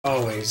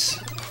always,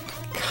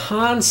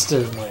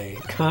 constantly,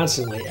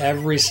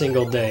 every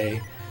single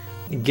day,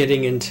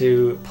 getting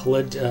into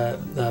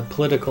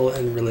political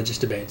and religious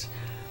debates.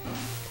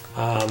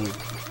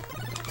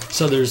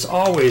 So there's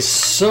always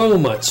so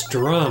much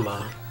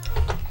drama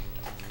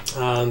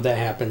that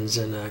happens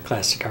in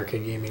classic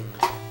arcade gaming.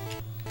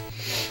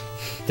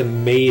 It's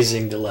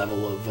amazing the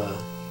level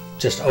of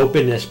just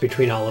openness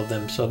between all of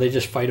them. So they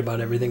just fight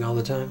about everything all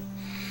the time.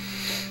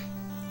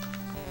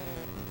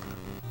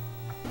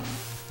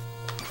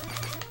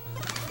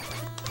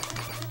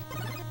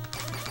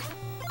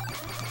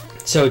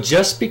 So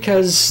just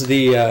because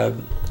the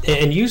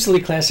and usually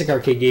classic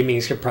arcade gaming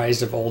is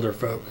comprised of older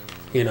folk,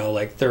 you know,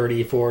 like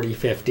 30, 40,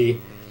 50.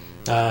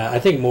 I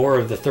think more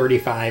of the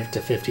 35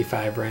 to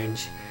 55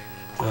 range,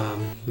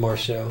 more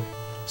so.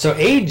 So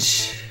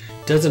age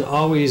doesn't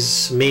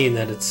always mean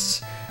that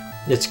it's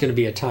going to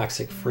be a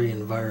toxic-free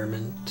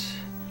environment.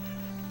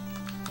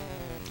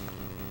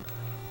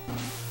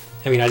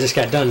 I mean, I just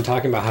got done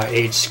talking about how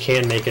age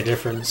can make a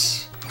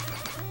difference.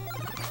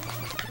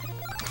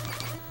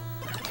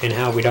 And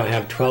how we don't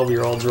have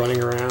 12-year-olds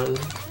running around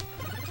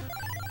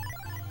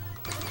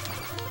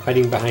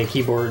hiding behind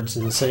keyboards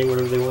and saying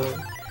whatever they want.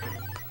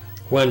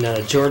 When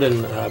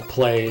Jordan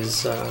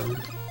plays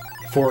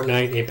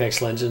Fortnite, Apex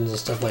Legends, and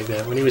stuff like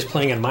that, when he was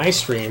playing on my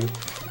stream,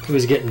 he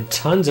was getting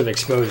tons of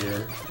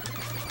exposure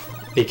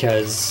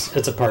because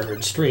it's a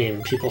partnered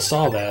stream. People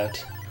saw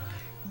that,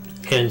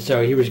 and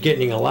so he was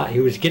getting a lot. He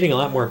was getting a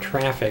lot more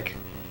traffic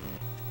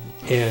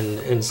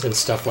and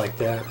stuff like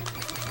that.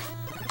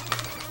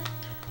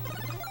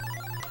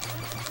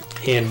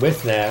 And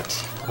with that,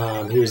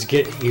 he was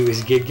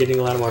getting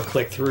a lot more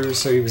click-throughs,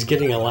 so he was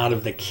getting a lot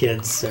of the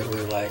kids that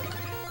were like,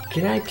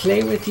 "Can I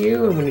play with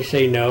you?" And when you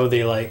say no,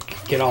 they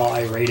like get all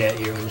irate at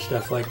you and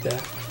stuff like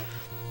that.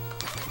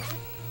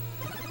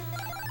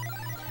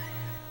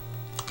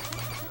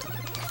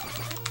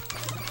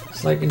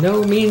 It's like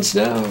no means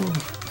no.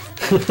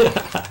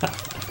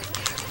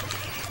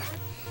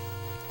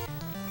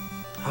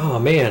 Oh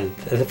man,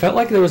 it felt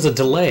like there was a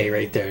delay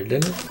right there,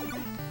 didn't it?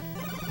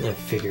 That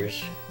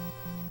figures.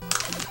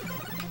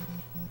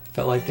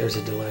 Felt like there's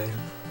a delay.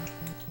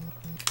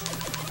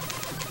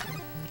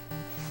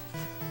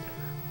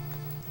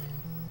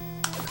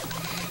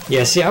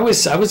 Yeah, see, I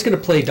was gonna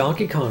play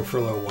Donkey Kong for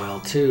a little while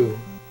too,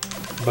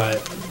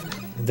 but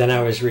then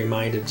I was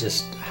reminded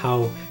just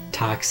how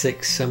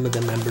toxic some of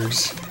the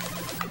members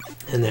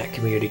in that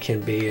community can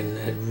be, and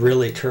it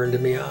really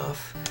turned me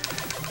off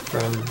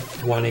from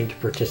wanting to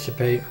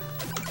participate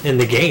in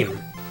the game.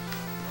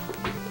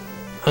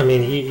 I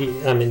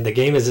mean, the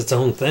game is its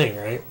own thing,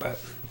 right? But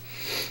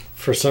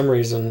for some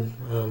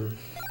reason,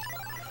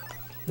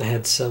 I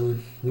had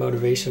some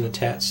motivation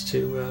attached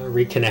to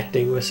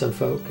reconnecting with some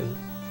folk, and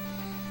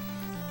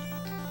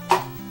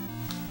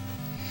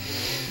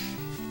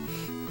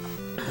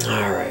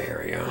all right,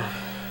 here we go.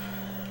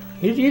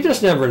 You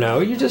just never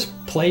know. You just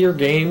play your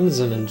games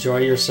and enjoy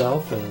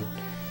yourself, and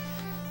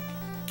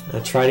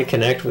try to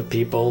connect with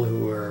people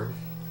who are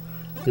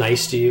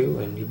nice to you,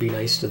 and you be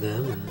nice to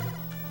them, and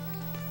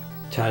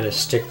try to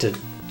stick to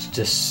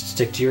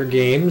your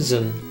games,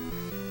 and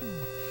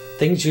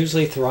things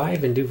usually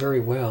thrive and do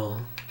very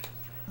well.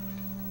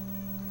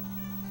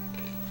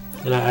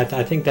 And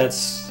I think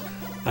that's,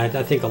 I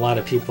think a lot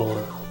of people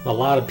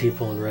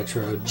in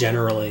retro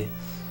generally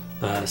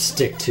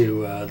stick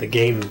to the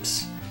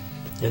games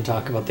and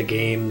talk about the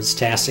games,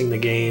 tasking the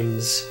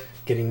games,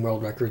 getting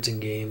world records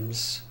in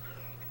games,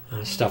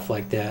 stuff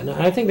like that. And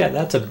I think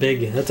that's a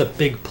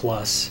big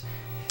plus.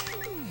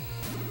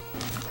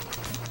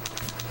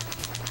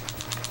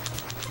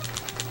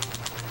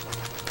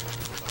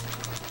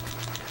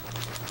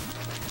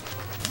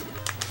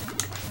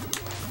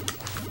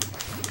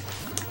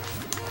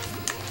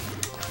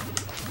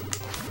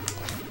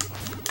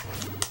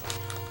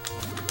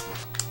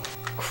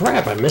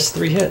 Crap, I missed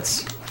 3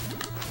 hits.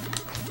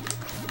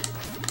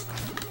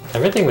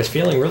 Everything was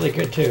feeling really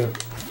good too.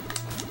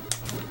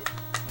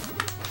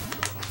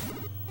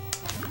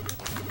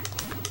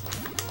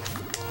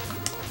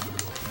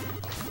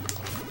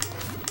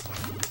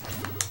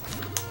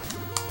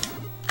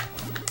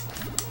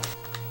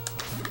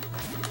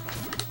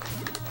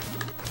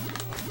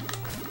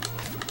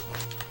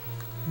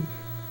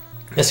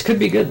 This could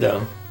be good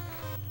though.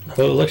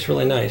 Oh, it looks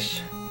really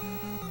nice.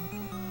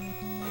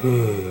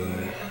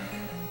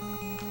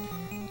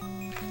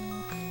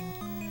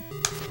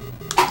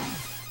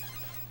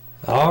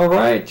 All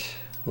right,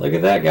 look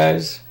at that,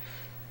 guys.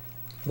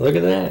 Look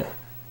at that.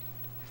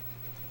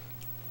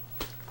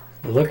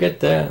 Look at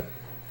that.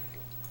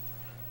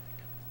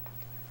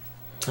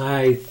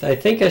 I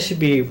think I should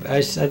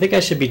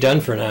be done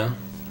for now.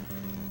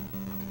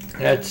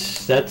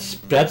 That's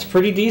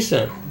pretty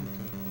decent.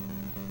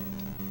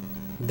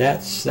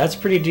 That's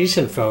pretty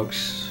decent,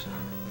 folks.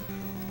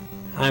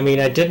 I mean,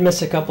 I did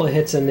miss a couple of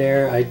hits in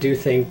there. I do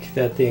think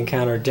that the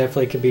encounter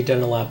definitely could be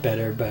done a lot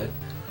better, but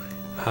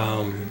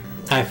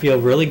I feel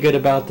really good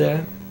about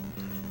that.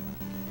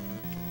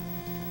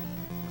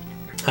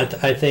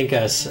 I think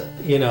as,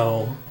 you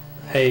know,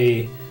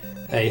 a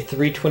a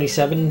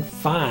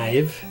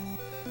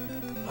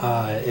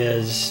 327.5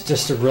 is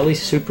just a really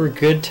super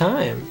good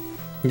time.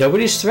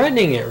 Nobody's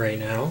threatening it right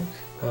now.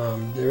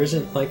 There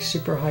isn't like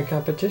super high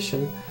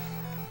competition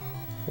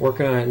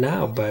working on it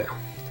now, but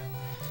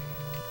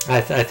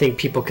I think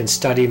people can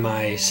study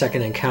my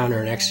second encounter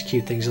and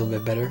execute things a little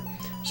bit better.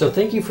 So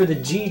thank you for the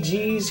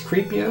GGs,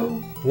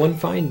 Creepio, One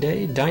Fine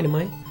Day,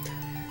 Dynamite,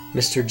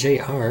 Mr.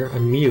 JR,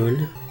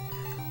 Immune,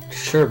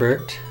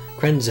 Sherbert,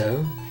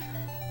 Krenzo,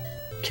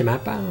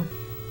 Kimapa,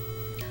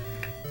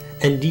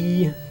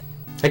 ND.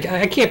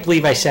 I can't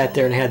believe I sat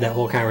there and had that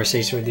whole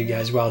conversation with you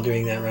guys while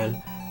doing that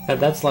run.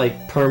 That's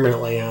like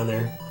permanently on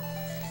there.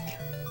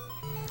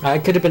 I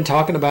could have been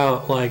talking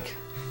about like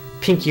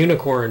pink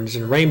unicorns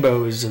and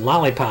rainbows and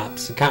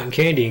lollipops and cotton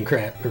candy and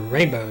crap and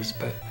rainbows,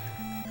 but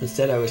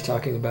instead I was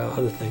talking about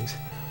other things.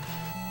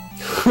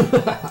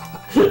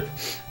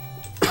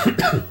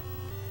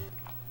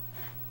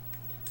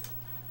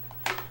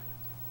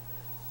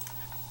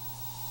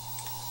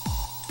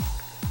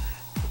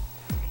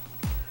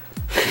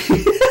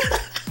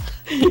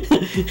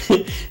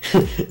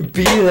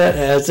 Be that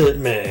as it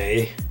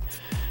may,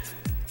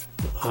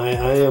 I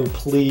am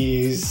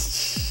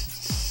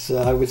pleased.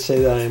 I would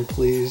say that I am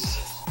pleased.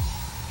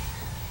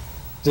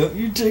 Don't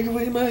you take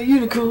away my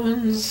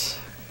unicorns.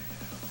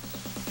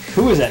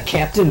 Who is that?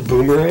 Captain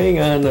Boomerang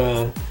on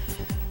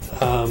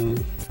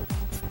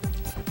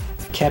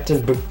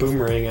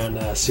Boomerang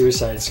on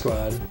Suicide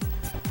Squad.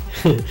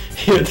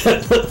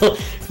 That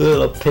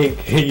little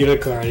pink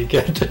unicorn he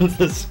kept in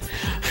this.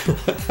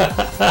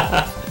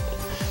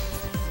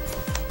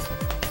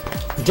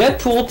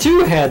 Deadpool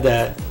 2 had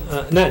that.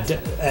 Not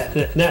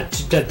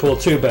Deadpool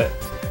 2, but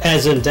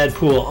as in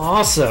Deadpool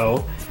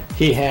also,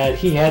 he had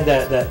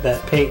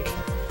that pink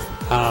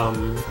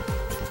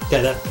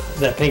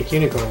that pink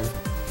unicorn,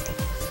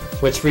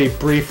 which we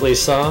briefly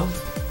saw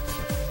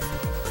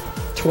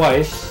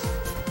twice.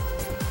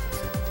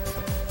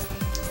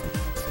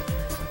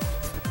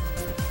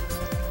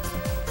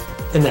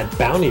 In that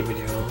bounty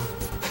video.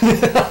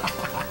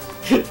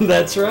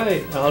 That's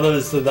right. All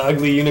those the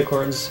ugly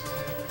unicorns.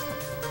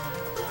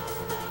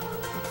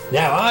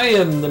 Now I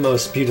am the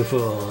most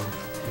beautiful.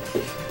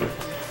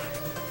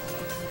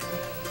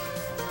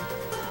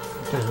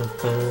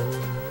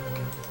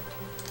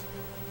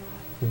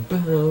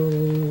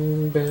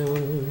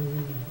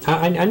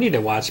 I need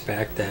to watch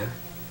back that.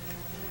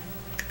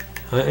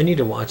 I need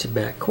to watch it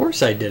back. Of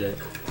course I did it.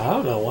 I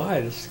don't know why.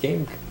 This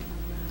game,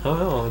 I don't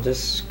know, it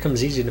just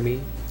comes easy to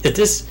me.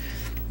 This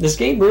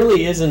game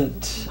really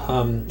isn't,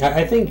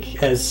 I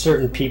think as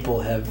certain people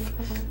have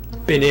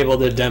been able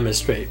to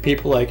demonstrate,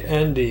 people like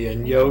Andy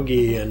and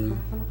Yogi and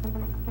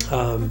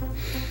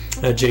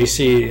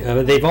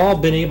JC, they've all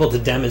been able to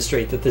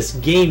demonstrate that this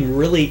game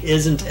really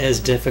isn't as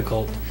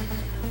difficult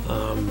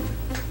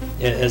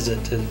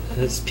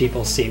as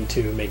people seem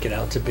to make it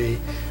out to be.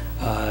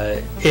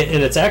 And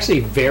it's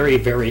actually very,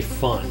 very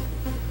fun,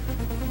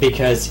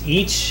 because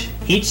each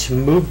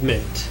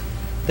movement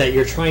that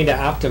you're trying to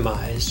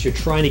optimize, you're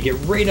trying to get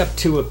right up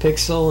to a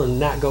pixel and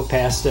not go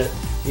past it,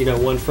 you know,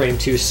 one frame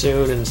too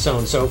soon, and so on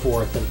and so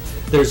forth. And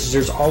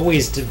there's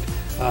always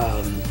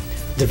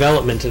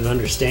development and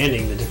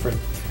understanding the different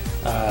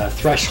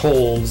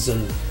thresholds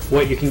and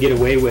what you can get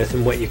away with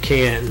and what you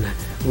can't, and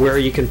where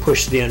you can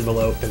push the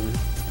envelope, and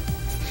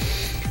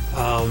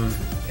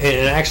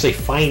I actually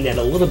find that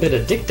a little bit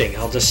addicting.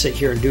 I'll just sit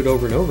here and do it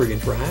over and over again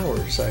for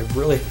hours. I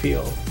really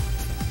feel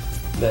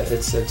that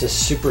it's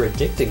just super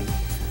addicting.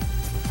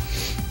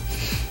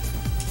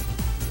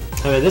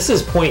 I mean, this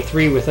is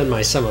 0.3 within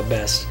my sum of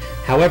best.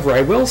 However,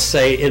 I will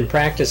say in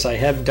practice I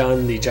have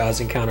done the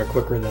Jaws encounter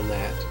quicker than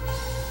that.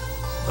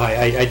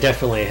 I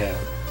definitely have.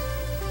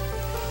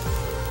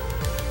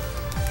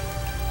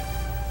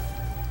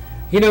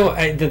 You know,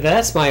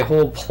 that's my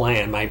whole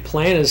plan. My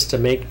plan is to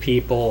make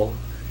people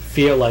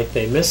feel like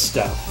they miss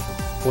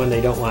stuff when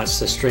they don't watch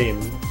the stream,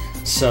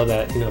 so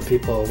that, you know,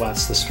 people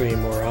watch the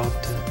stream more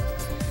often.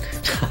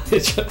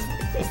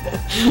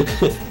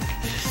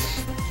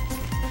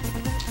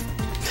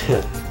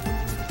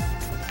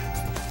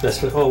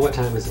 That's what, oh, what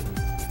time is it?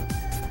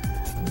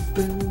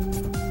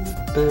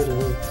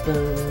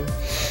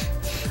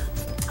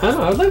 I don't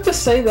know, I'd like to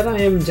say that I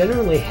am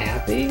generally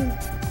happy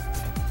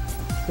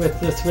with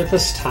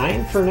this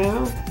time for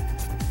now.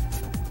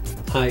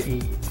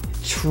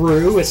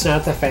 True, it's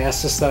not the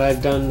fastest that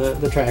I've done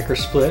the tracker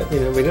split.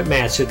 You know, we didn't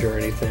match it or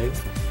anything.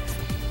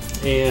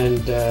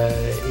 And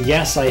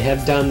yes, I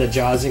have done the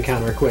Jaws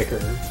encounter quicker.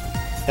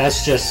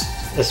 That's just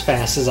as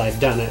fast as I've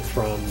done it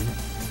from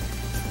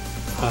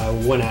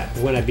when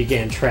I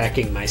began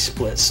tracking my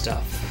split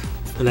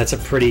stuff, and that's a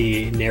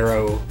pretty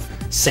narrow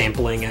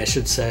sampling, I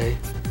should say.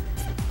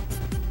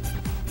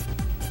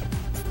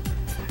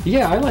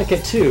 Yeah, I like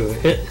it too.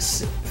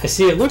 I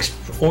see it looks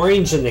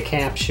orange in the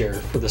capture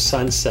for the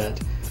sunset,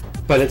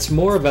 but it's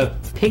more of a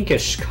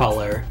pinkish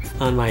color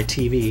on my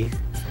TV.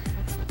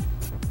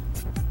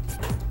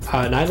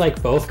 And I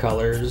like both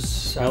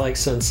colors. I like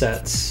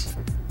sunsets,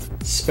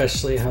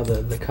 especially how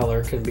the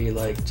color can be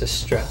like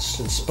just stretched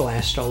and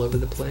splashed all over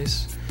the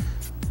place.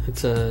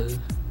 It's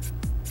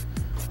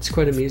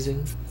quite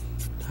amusing.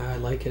 I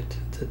like it.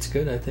 It's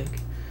good, I think.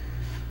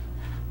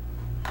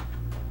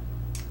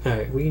 All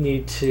right, we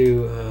need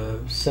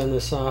to send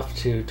this off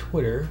to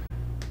Twitter.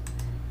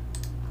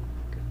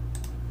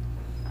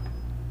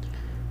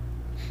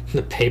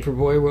 The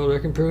Paperboy World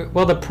Record improvement.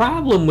 Well, the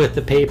problem with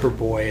the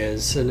Paperboy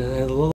is, and a little